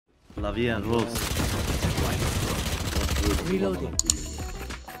Lavian Rose. Reloading.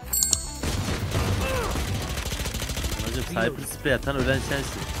 Hocam Cypher spray atan ölen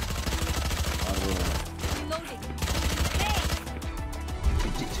sensin.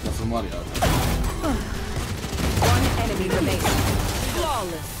 Çıkasım var ya. One enemy remaining.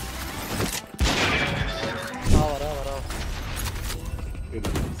 Flawless. Var.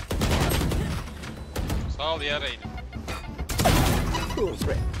 Sağ ol ya Reyna.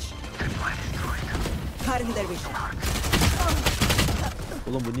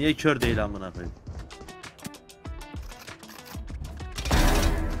 Oğlum bu niye kör değil amına koyayım?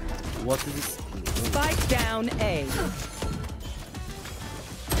 What is this? Spike down A.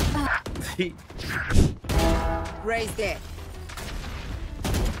 Raised it.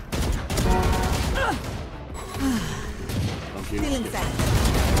 Feeling sad.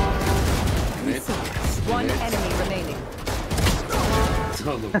 One enemy remaining.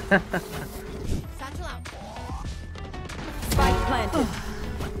 Oğlum. Spike planted.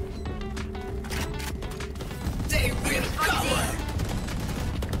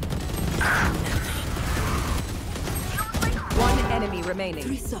 One enemy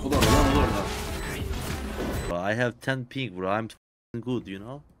remaining. Bu da orada. Bro, I have 10 ping bro. I'm good, you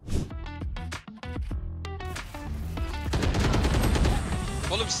know.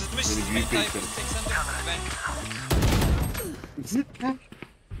 Oğlum sızmış. Böyle Ben büyük Tayfun beklerim. 84 ben.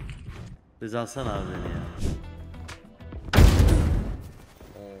 Biz alsana abi beni ya.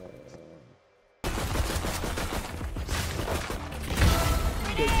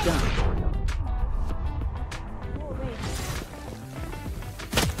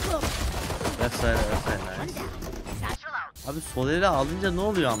 Vesaire nice. Abi sol ele alınca ne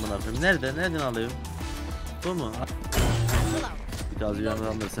oluyor amına koyayım? Nereden alıyorum? Bu mu? Biraz bir yandan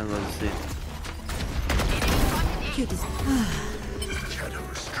alırsan böyle şey.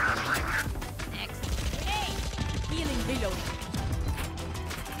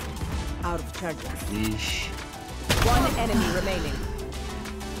 Out of charges. İş. One enemy remaining.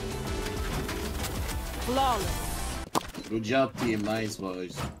 Flawless. Good job team, nice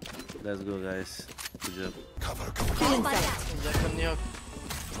boys. Let's go guys. Good job. Feeling sad. Yakın yok.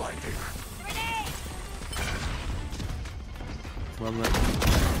 Vallahi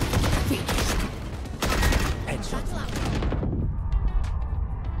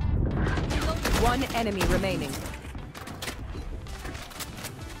One enemy remaining.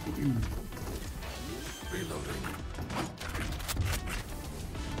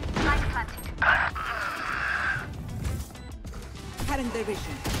 Cutting their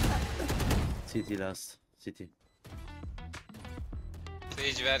vision. City last. City.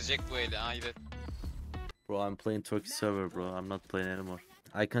 Sage verecek bu eli ayret. Bro, I'm playing Turkish server bro. I'm not playing anymore.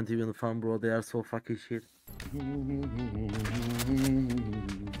 I can't even farm bro. They are so fucking shit.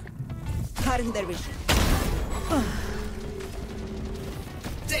 Cutting their vision.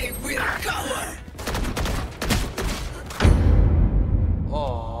 They will cover.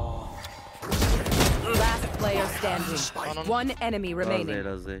 Last player standing. One enemy remaining.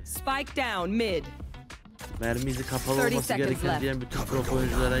 Razey. Spike down mid. Mermi izi kapalı 30 olması seconds gereken left. diyen bütün pro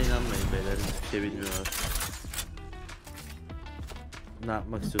oyunculara inanmayın beyler. Hiçbir şey bilmiyorlar. Ne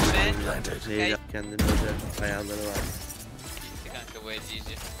yapmak istiyorsun? Neyi yap, kendine özel ayarları var. Kanka bu el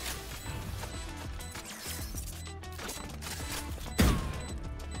GG.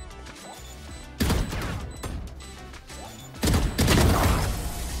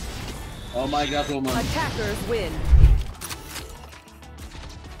 Oh my god, oh my. Attackers win.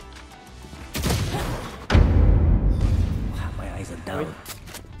 My eyes are down.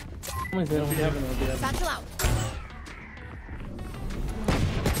 Satchel out.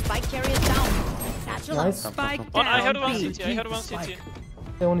 Spike carrier down. Satchel out. Spike Oh, I heard down one B. city. I heard one city.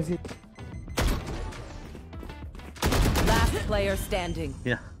 Last player standing.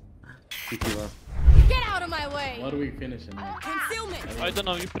 Ya. City var. Get out of my way. What are we finishing now? Concealment. I don't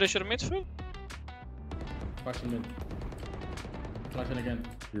know. You pressure mid full? Flashing mid. Flashing again.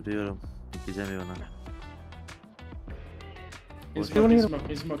 Yürüyorum. Gideceğim evine. He's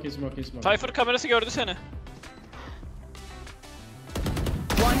smoke. Cypher kamerası gördü seni.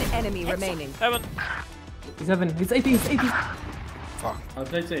 One enemy remaining. Heaven. He's 7. He's 80. He's 80. I'll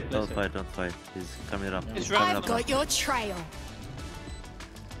play safe, play Don't safe. fight, don't fight. He's coming up. He's coming right. up. Got your trail.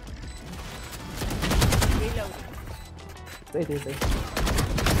 Reload. He's 80. He's 80.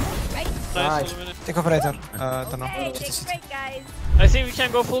 Nice. Minute. Take operator. Don't know. Hey, take break, guys. I think we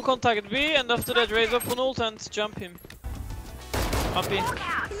can go full contact B and after that raise up on ult and jump him. Up B.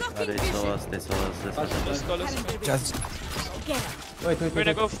 They saw us, they saw us. Let's go, let's go. Just. Wait. We're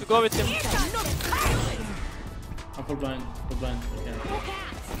gonna go with him. I'm full blind. Okay.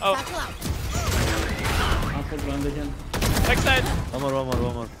 Oh, Satchel out. I'm full blind again. backside. One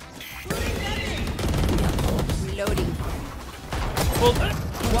more. Reloading. Full.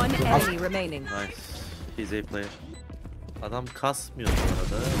 One enemy remaining. Nice. He's A player. Adam kasmıyor bu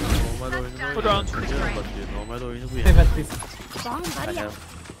arada. Normal oyunu Put on. oynuyor. Çocuğa bakıyor. Normal oyunu bu Stay yani. fast, please. Bomb I buddy have. out.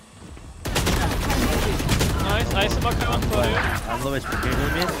 Nice. I smoke one for you. I'm low HP. Can you heal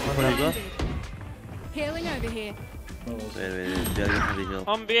me? Before you go? Healing over here. No walls. Wait. We are getting the heal.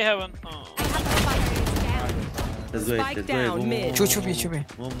 On B heaven. Oh. I have the spike down. Let's go. Spike Let's down go. mid. Chu B.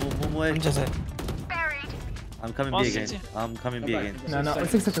 Move. Just a I'm coming One B again. city. I'm coming B Come again. back. No,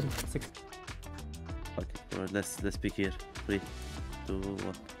 6 seconds. 6. Okay, bro, let's pick here. 3, 2,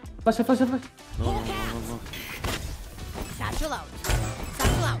 1. Flash. No. Satchel out.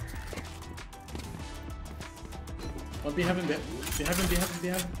 Satchel out. Oh, be heaven, behind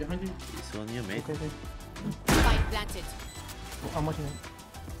you. It's on you, mate. Okay. Spike planted. I'm watching him.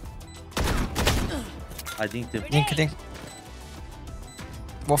 I think the Ding.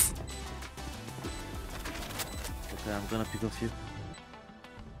 Wolf. Okay, I'm gonna pick off you.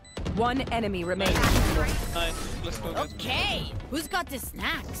 One enemy remaining. Nice. Let's go. Guys. Okay. Who's got the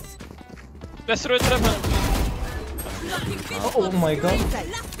snacks? Let's throw a trap. Oh my god.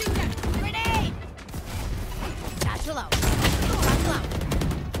 Grenade. Satchel out. Satchel out.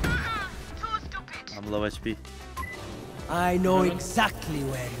 I'm low HP. I know exactly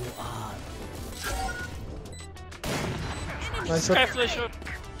where you are. Nice Sky shot. flash short.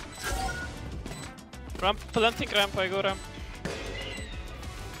 Ramp. Planting ramp. I go ramp.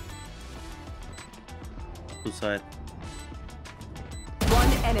 Two side.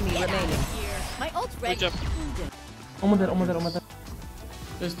 One enemy remaining. My ult's ready. Good job. Almost there.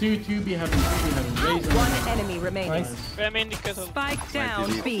 There's two be heaven. Raise and One enemy remaining. Nice. I'm indicator. Spike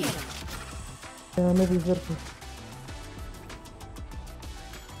down B. Maybe he's working.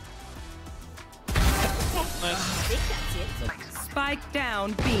 Nice. Spike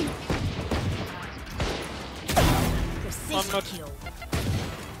down B. One more. Kill.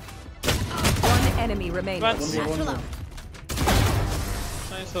 One enemy remaining. One. Satchel out.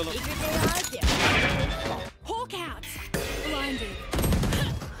 Nice solo. Figure they are there. Hawk out. Blinded.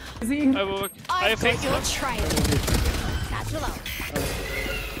 Is he? I will work. I I've got think. your trail. Satchel out.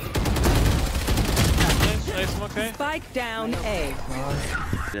 Nice. Okay. Spike down A.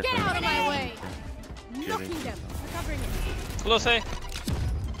 Get out of my way. Knocking them. Recovering it. Close A.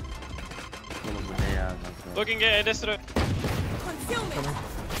 Oğlum bu ne ya? Nasıl? Looking A. Destroy. Concealment.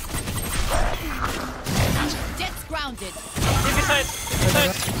 Jet's grounded. TP side.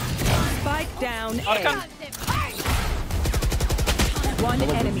 Spike down A. Arkan. One Oğlum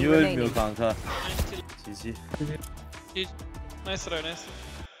bu enemy niye ölmüyor remaining. kanka? GG. Nice try. Nice.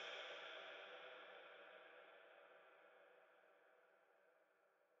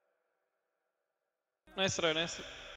 Nice try. Nice.